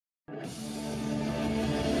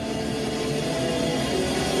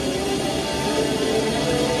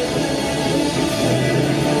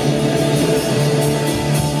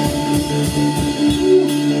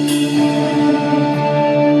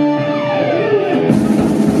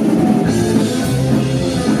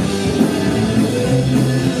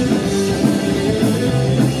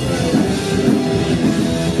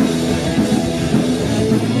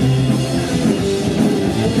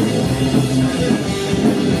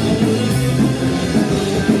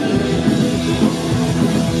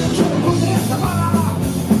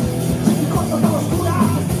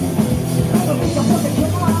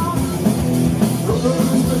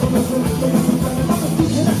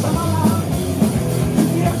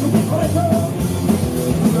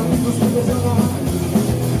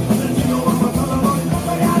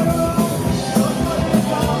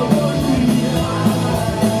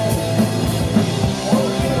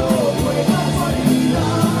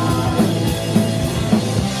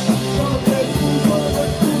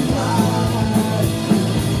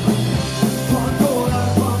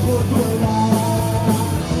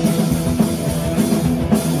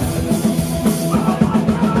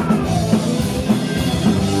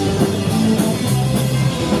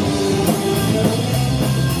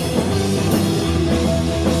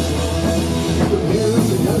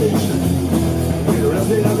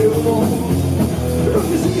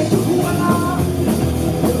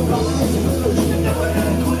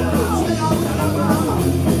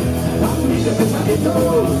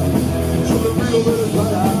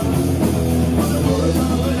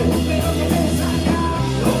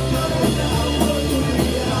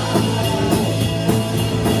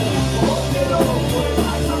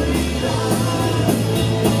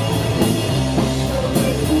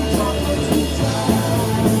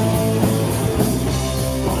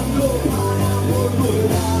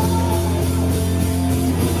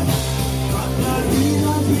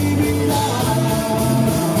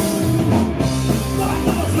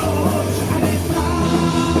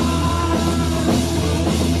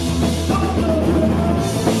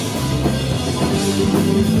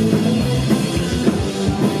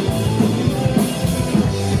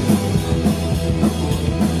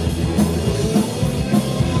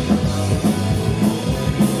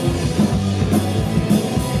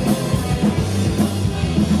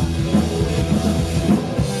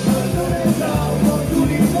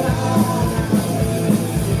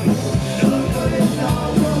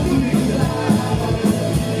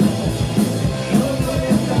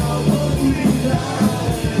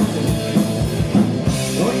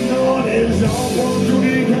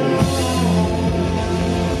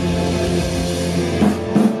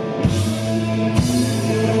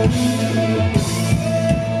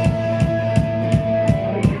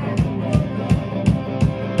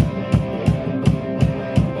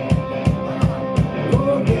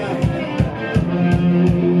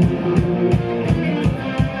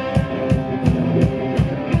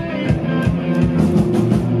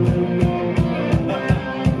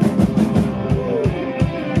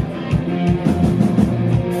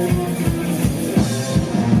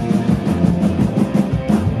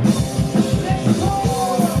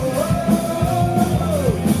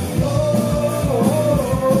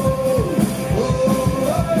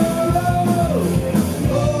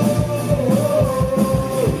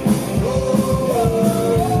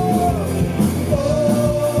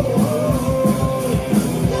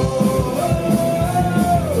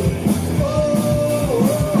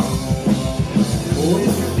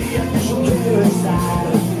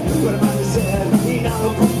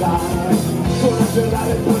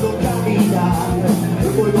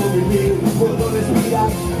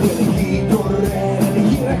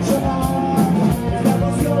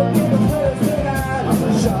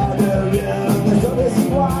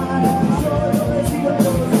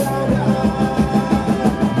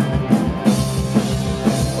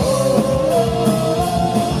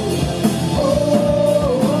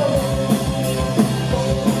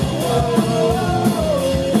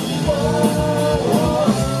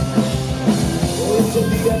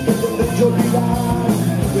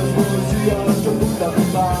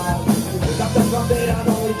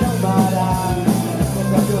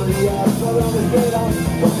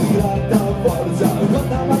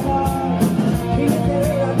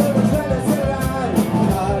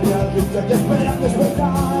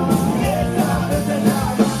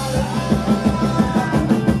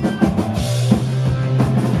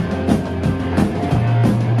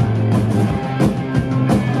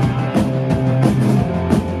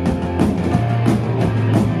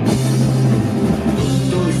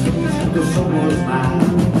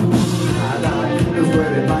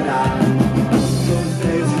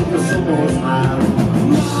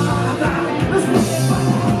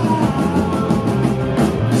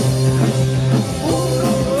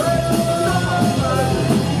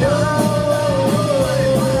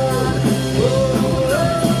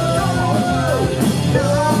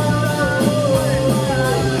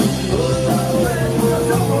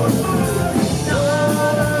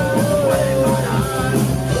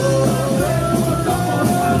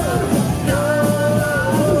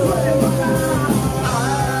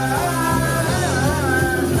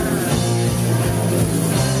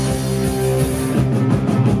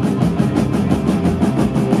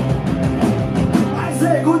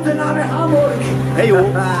Heyo!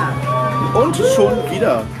 Und schon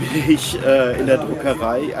wieder bin ich in der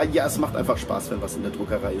Druckerei. Ja, es macht einfach Spaß, wenn was in der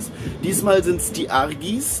Druckerei ist. Diesmal sind es die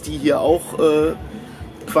Argies, die hier auch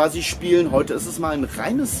quasi spielen. Heute ist es mal ein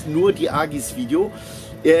reines nur die Argies Video.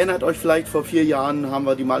 Ihr erinnert euch vielleicht, vor 4 Jahren haben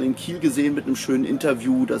wir die mal in Kiel gesehen mit einem schönen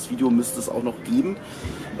Interview. Das Video müsste es auch noch geben.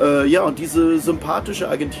 Ja, und diese sympathische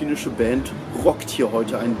argentinische Band rockt hier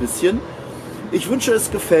heute ein bisschen. Ich wünsche,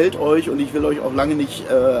 es gefällt euch und ich will euch auch lange nicht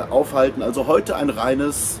aufhalten. Also heute ein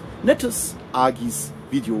reines, nettes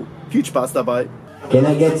Argies-Video. Viel Spaß dabei. Can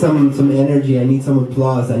I get some energy? I need some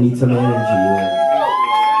applause. I need some energy.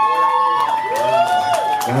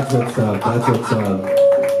 That's what's up. That's what's up.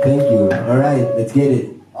 Thank you. All right, let's get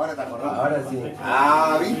it. Ahora sí.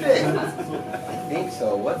 Ah, ¿viste? I think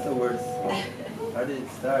so. What's the worst? How did it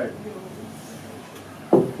start?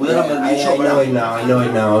 I know it now. I know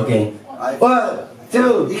it now. Okay. 1,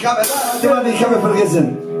 2. Ich habe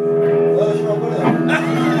vergessen.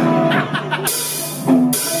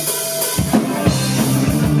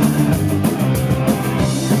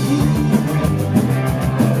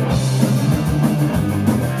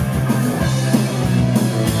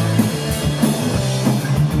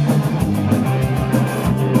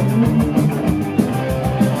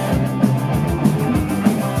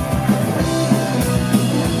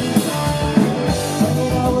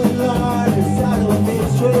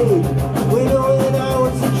 We know that I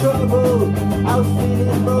was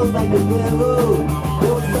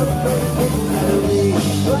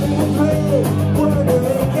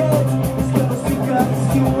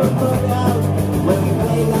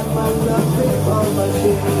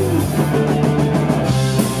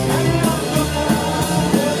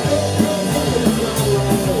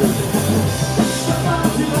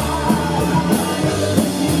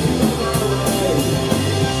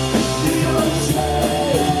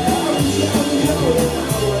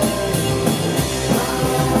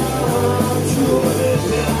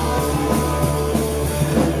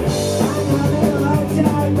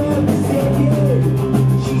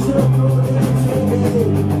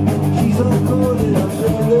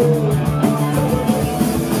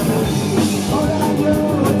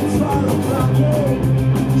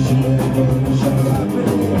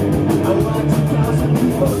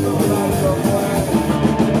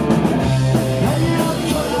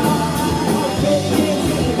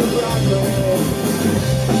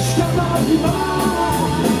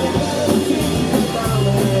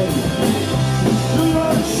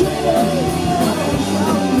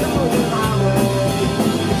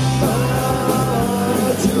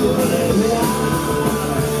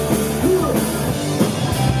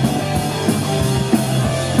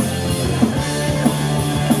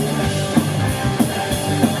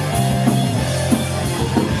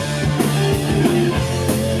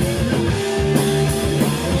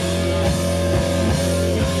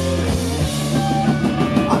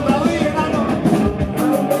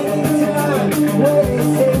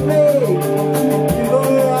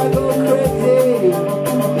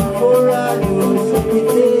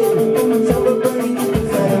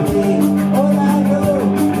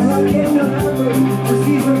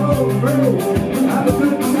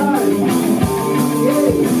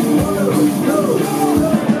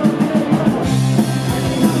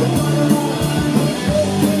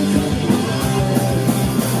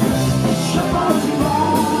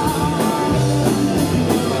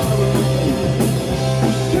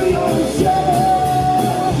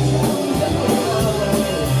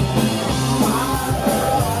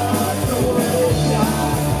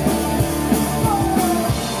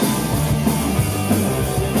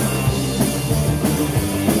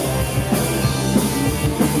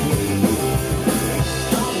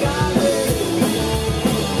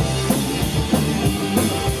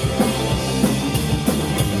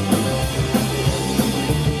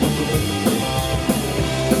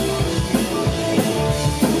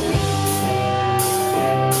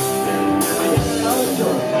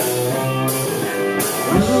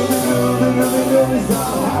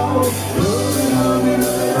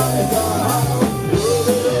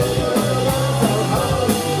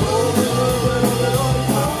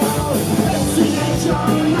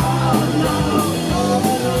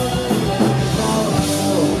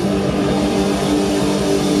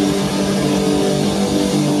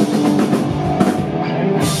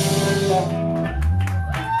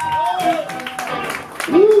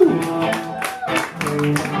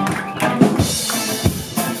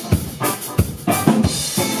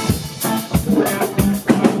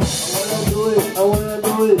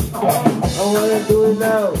I wanna do it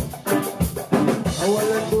now.